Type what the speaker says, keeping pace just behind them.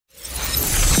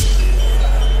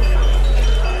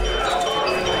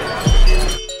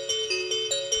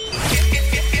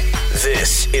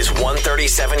is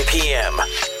 1:37 p.m.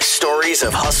 Stories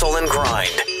of hustle and grind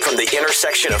from the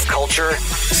intersection of culture,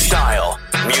 style,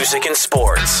 music, and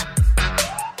sports.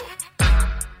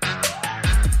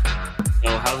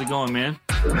 Yo, how's it going, man?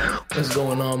 What's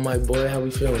going on, my boy? How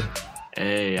we feeling?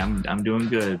 Hey, I'm doing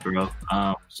good, bro.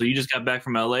 So you just got back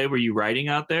from LA. Were you writing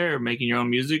out there or making your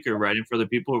own music or writing for other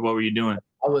people, or what were you doing?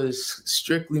 I was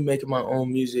strictly making my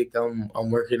own music. I'm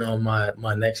working on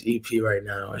my next EP right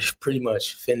now. It's pretty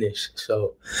much finished.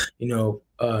 So,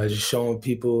 just showing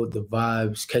people the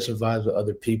vibes, catching vibes with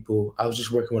other people. I was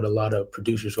just working with a lot of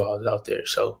producers while I was out there.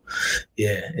 So,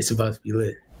 yeah, it's about to be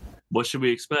lit. What should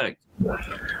we expect?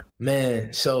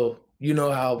 Man, so you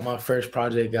know how my first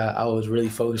project, I was really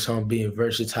focused on being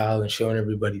versatile and showing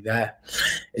everybody that.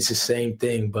 It's the same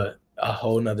thing, but a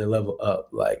whole nother level up.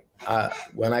 Like,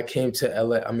 when I came to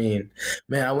LA,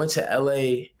 I went to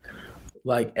LA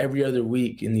like every other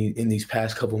week in these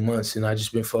past couple months, and I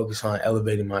just been focused on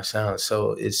elevating my sound.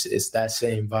 So it's that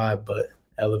same vibe, but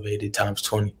elevated times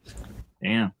 20.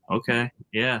 Damn. Okay.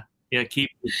 Yeah.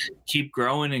 Keep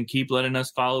growing and keep letting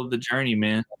us follow the journey,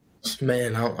 man.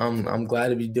 Man, I'm glad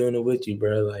to be doing it with you,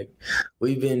 bro. Like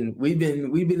we've been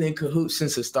in cahoots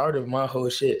since the start of my whole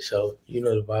shit. So you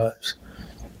know the vibes.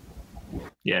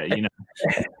 Yeah,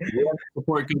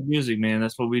 support good music, man.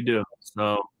 That's what we do.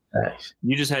 So Nice.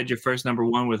 You just had your first number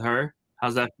one with her.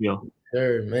 How's that feel?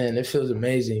 Sure, man, it feels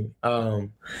amazing. I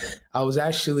was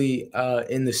actually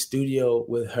in the studio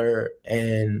with her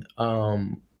and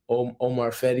Omar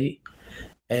Fetty.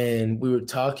 And we were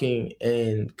talking,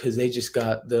 and because they just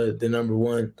got the number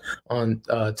one on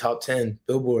top 10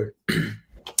 Billboard.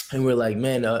 And we're like,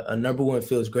 man, a number one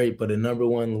feels great, but a number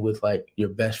one with like your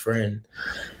best friend,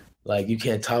 like you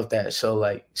can't top that. So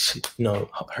like,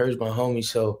 her's my homie.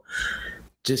 So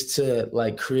just to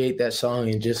like create that song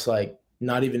and just like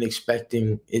not even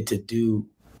expecting it to do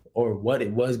or what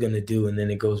it was going to do, and then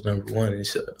it goes number one,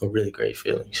 it's a really great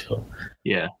feeling. So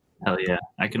yeah, hell yeah.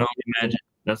 I can only imagine.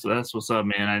 That's what's up,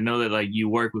 man. I know that like you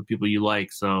work with people you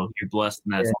like, so you're blessed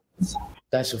in that sense.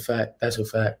 That's a fact.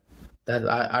 That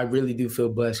I really do feel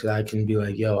blessed that I can be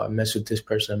like, yo, I mess with this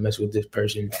person,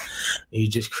 and you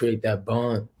just create that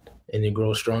bond, and it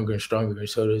grows stronger and stronger, and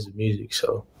so does the music.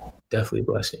 So definitely a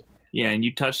blessing. Yeah, and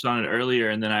you touched on it earlier,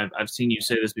 and then I've seen you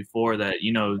say this before that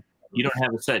you don't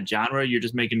have a set genre. You're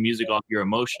just making music off your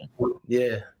emotion.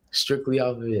 Yeah. Strictly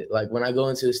off of it. Like when I go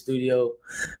into the studio,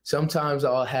 sometimes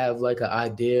I'll have like an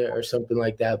idea or something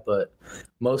like that, but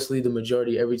mostly the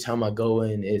majority, every time I go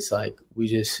in, it's like we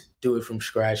just do it from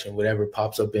scratch, and whatever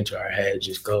pops up into our head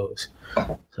just goes.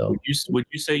 So would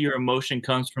you say your emotion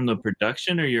comes from the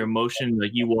production, or your emotion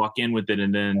like you walk in with it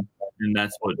and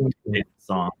that's what makes the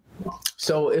song?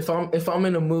 So if I'm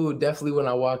in a mood, definitely when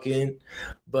I walk in,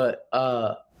 but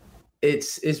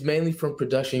It's mainly from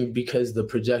production, because the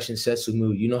production sets the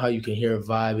mood. You know how you can hear a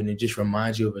vibe and it just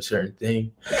reminds you of a certain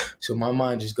thing. So my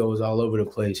mind just goes all over the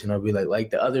place, and I'll be like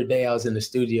the other day I was in the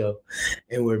studio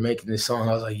and we're making this song.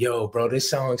 I was like, yo, bro, this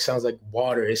song sounds like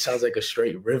water. It sounds like a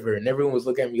straight river. And everyone was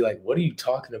looking at me like, what are you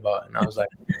talking about? And I was like,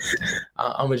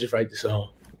 I'm gonna just write the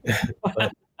song.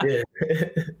 But yeah,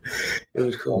 it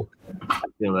was cool. I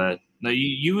feel that. No,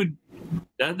 you would.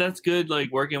 That's good.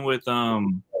 Like working with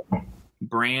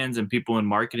brands and people in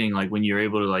marketing, like when you're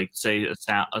able to like say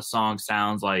a song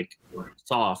sounds like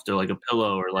soft or like a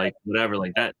pillow or like whatever,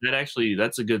 like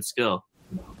that's a good skill.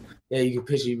 Yeah, you can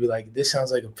picture, you'd be like, this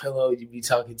sounds like a pillow. You'd be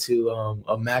talking to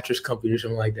a mattress company or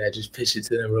something like that. Just pitch it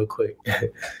to them real quick.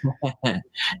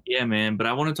 Yeah, man. But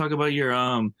I want to talk about your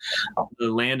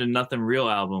the Land of Nothing Real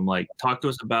album. Like, talk to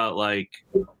us about like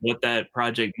what that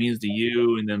project means to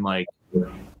you, and then like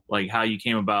how you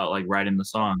came about like writing the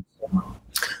song.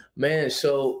 Man,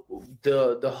 so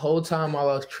the whole time while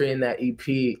I was creating that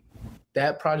EP,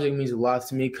 that project means a lot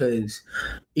to me, because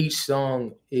each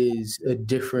song is a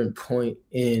different point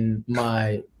in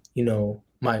my,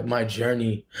 my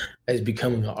journey as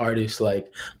becoming an artist.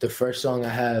 Like the first song I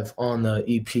have on the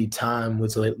EP, Time,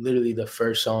 was like literally the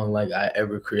first song like I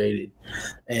ever created,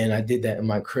 and I did that in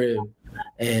my crib.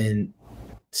 And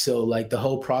so like the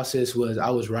whole process was I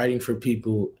was writing for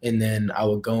people, and then I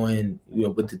would go in,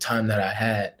 with the time that I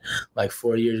had like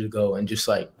 4 years ago, and just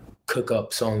like cook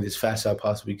up songs as fast as I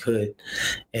possibly could.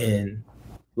 And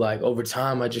like over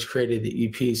time I just created the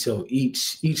EP. So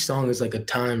each song is like a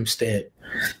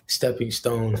stepping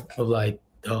stone of like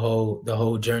the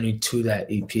whole journey to that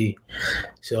EP.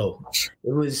 So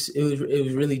it was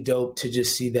really dope to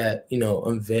just see that,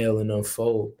 unveil and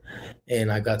unfold. And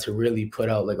I got to really put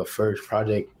out like a first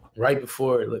project right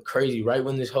before it looked crazy, right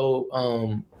when this whole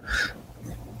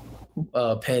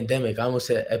pandemic, I almost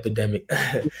said epidemic.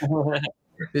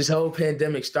 this whole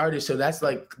pandemic started. So that's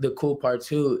like the cool part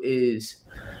too, is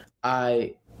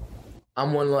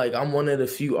I'm one of the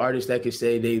few artists that could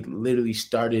say they literally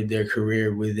started their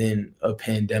career within a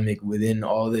pandemic, within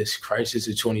all this crisis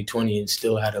of 2020, and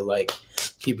still had to like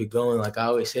keep it going. Like I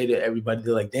always say to everybody,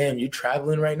 they're like, "Damn, you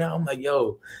traveling right now?" I'm like,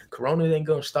 "Yo, Corona ain't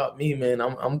gonna stop me, man.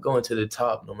 I'm going to the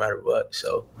top no matter what."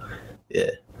 So,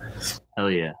 yeah.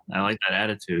 Hell yeah, I like that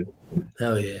attitude.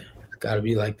 Hell yeah, it's gotta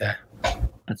be like that.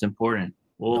 That's important.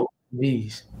 Well,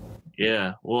 These.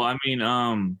 yeah. Well, I mean,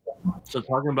 so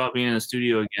talking about being in the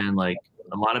studio again, like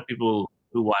a lot of people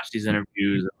who watch these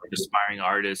interviews, like aspiring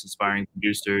artists, aspiring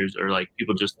producers, or like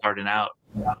people just starting out,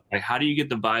 like how do you get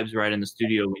the vibes right in the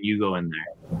studio when you go in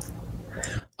there?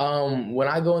 When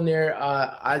I go in there,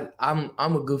 I'm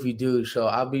a goofy dude, so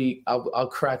I'll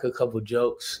crack a couple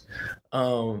jokes,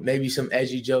 maybe some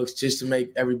edgy jokes, just to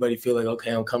make everybody feel like,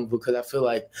 okay, I'm comfortable. Because I feel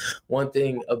like one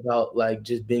thing about like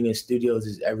just being in studios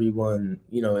is everyone,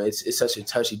 it's such a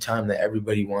touchy time that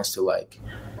everybody wants to like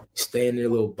stay in their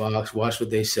little box, watch what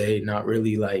they say, not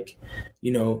really like,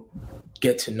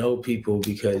 get to know people,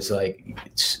 because like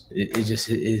it just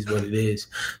is what it is.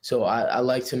 So I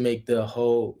like to make the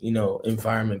whole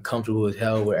environment comfortable as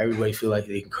hell, where everybody feel like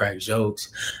they can crack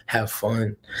jokes, have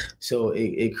fun. So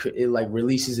it like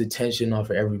releases the tension off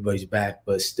of everybody's back,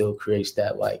 but still creates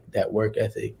that work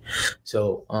ethic.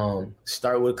 So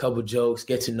start with a couple jokes,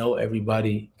 get to know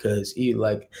everybody, because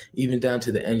even down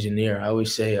to the engineer, I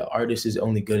always say an artist is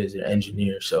only good as their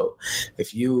engineer. So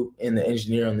if you and the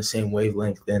engineer on the same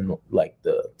wavelength, then like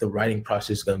the writing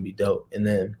process is gonna be dope. And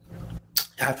then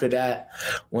after that,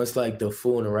 once like the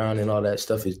fooling around and all that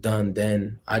stuff is done,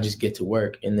 then I just get to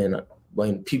work. And then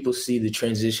when people see the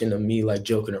transition of me like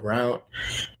joking around,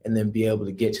 and then be able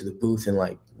to get to the booth and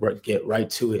like get right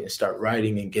to it and start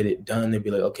writing and get it done, they'd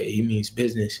be like, okay, he means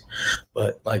business,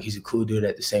 but like he's a cool dude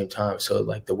at the same time. So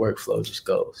like the workflow just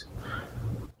goes.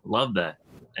 Love that.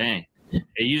 Dang. Hey,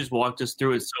 you just walked us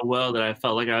through it so well that I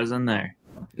felt like I was in there.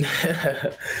 You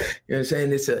know what I'm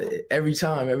saying? It's every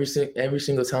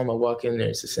single time I walk in there,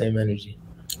 it's the same energy.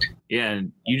 Yeah,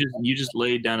 and you just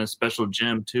laid down a special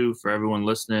gem too for everyone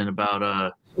listening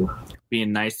about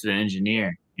being nice to the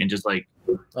engineer and just like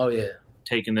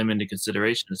taking them into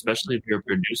consideration, especially if you're a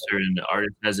producer and the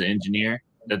artist has an engineer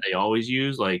that they always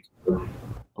use. Like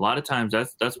a lot of times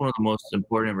that's one of the most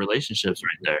important relationships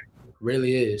right there.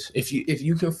 Really is. If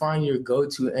you can find your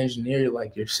go-to engineer,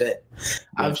 like you're set.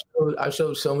 Yeah. I've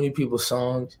showed so many people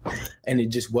songs and it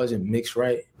just wasn't mixed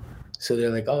right. So they're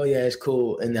like, oh yeah, it's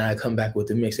cool. And then I come back with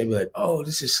the mix. They'd be like, oh,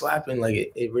 this is slapping.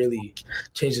 Like it really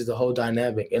changes the whole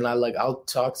dynamic. And I'll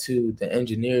talk to the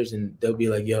engineers and they'll be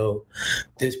like, yo,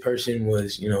 this person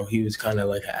was, he was kind of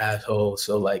like an asshole.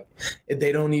 So like if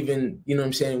they don't even, you know what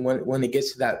I'm saying? When it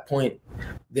gets to that point,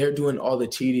 they're doing all the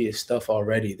tedious stuff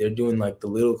already. They're doing like the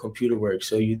little computer work.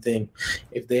 So you think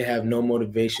if they have no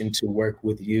motivation to work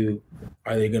with you,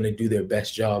 are they going to do their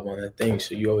best job on that thing?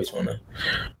 So you always want to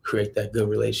create that good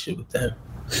relationship with them.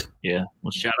 Yeah.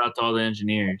 Well, shout out to all the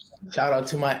engineers. Shout out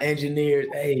to my engineers.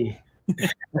 Hey.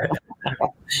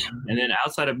 And then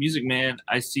outside of music, man,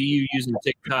 I see you using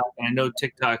TikTok. And I know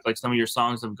TikTok, like some of your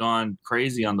songs have gone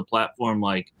crazy on the platform.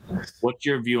 Like, what's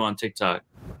your view on TikTok?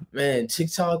 Man,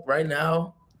 TikTok right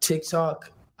now,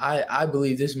 I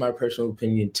believe, this is my personal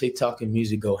opinion, TikTok and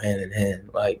music go hand in hand.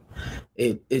 Like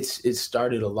it's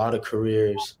started a lot of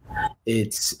careers.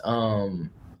 It's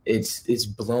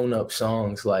blown up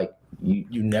songs like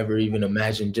you never even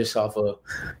imagined, just off a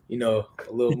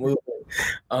little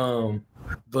movement.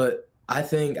 But I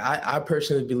think I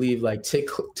personally believe like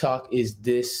TikTok is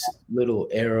this little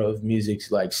era of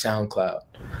music's like SoundCloud.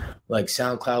 Like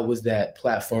SoundCloud was that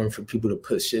platform for people to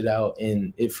put shit out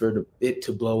and for it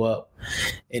to blow up.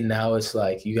 And now it's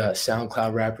like you got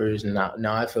SoundCloud rappers, and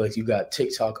now I feel like you got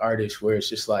TikTok artists where it's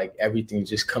just like everything's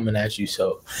just coming at you.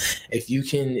 So if you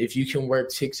can work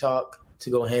TikTok to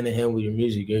go hand in hand with your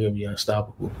music, you're gonna be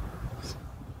unstoppable.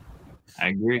 I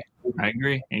agree.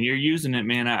 And you're using it,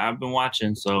 man. I've been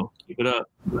watching, so keep it up.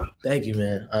 Thank you,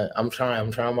 man. I'm trying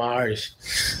my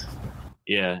hardest.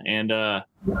 Yeah, and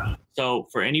so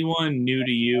for anyone new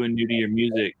to you and new to your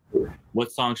music,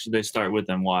 what song should they start with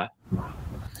and why?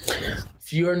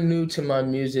 If you're new to my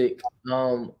music,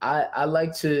 I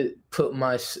like to put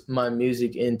my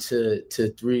music into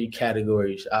three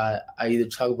categories. I either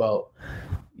talk about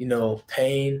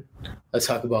pain, I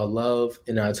talk about love,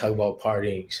 and I talk about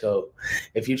partying. So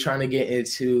if you're trying to get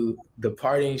into the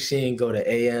partying scene, go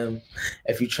to AM.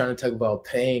 If you're trying to talk about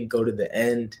pain, go to The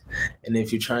End. And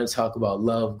if you're trying to talk about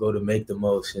love, go to Make the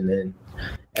Most. And then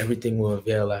everything will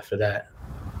unveil after that.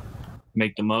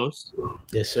 Make the Most?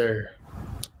 Yes, sir.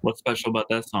 What's special about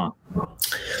that song?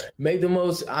 Make the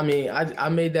most. I mean, I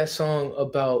made that song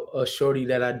about a shorty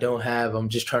that I don't have. I'm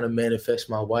just trying to manifest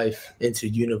my wife into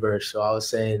the universe. So I was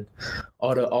saying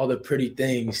all the pretty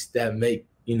things that make,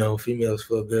 you know, females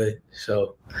feel good.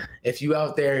 So if you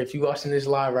out there, if you watching this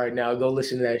live right now, go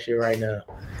listen to that shit right now.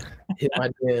 Hit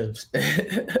my DMs.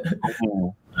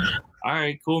 All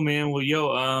right, cool, man. Well,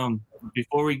 yo,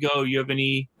 before we go, you have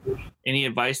any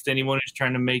advice to anyone who's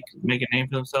trying to make a name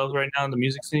for themselves right now in the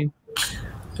music scene?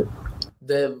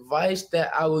 The advice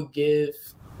that I would give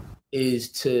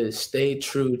is to stay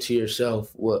true to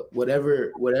yourself.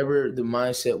 Whatever the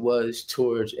mindset was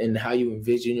towards and how you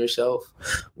envision yourself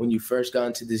when you first got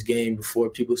into this game before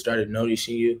people started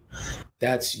noticing you,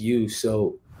 that's you.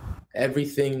 So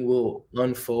everything will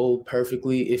unfold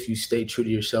perfectly if you stay true to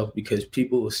yourself, because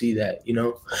people will see that, you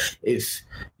know. If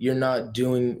you're not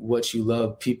doing what you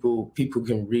love, people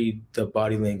can read the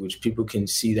body language, people can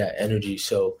see that energy.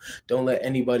 So don't let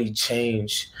anybody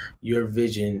change your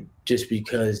vision just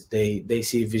because they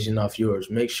see a vision off yours.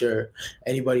 Make sure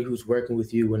anybody who's working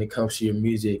with you when it comes to your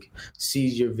music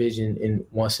sees your vision and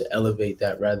wants to elevate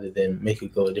that rather than make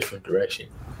it go a different direction.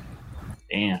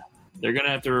 Damn. They're going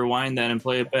to have to rewind that and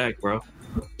play it back, bro.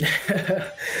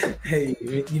 Hey,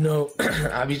 you know,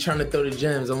 I be trying to throw the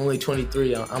gems. I'm only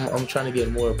 23. I'm trying to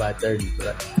get more by 30,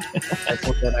 but that's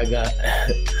what that I got.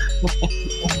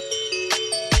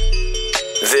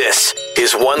 This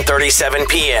is 1:37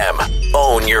 p.m.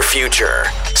 Own your future.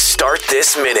 Start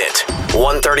this minute.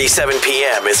 1:37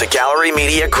 p.m. is a Gallery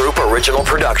Media Group original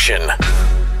production.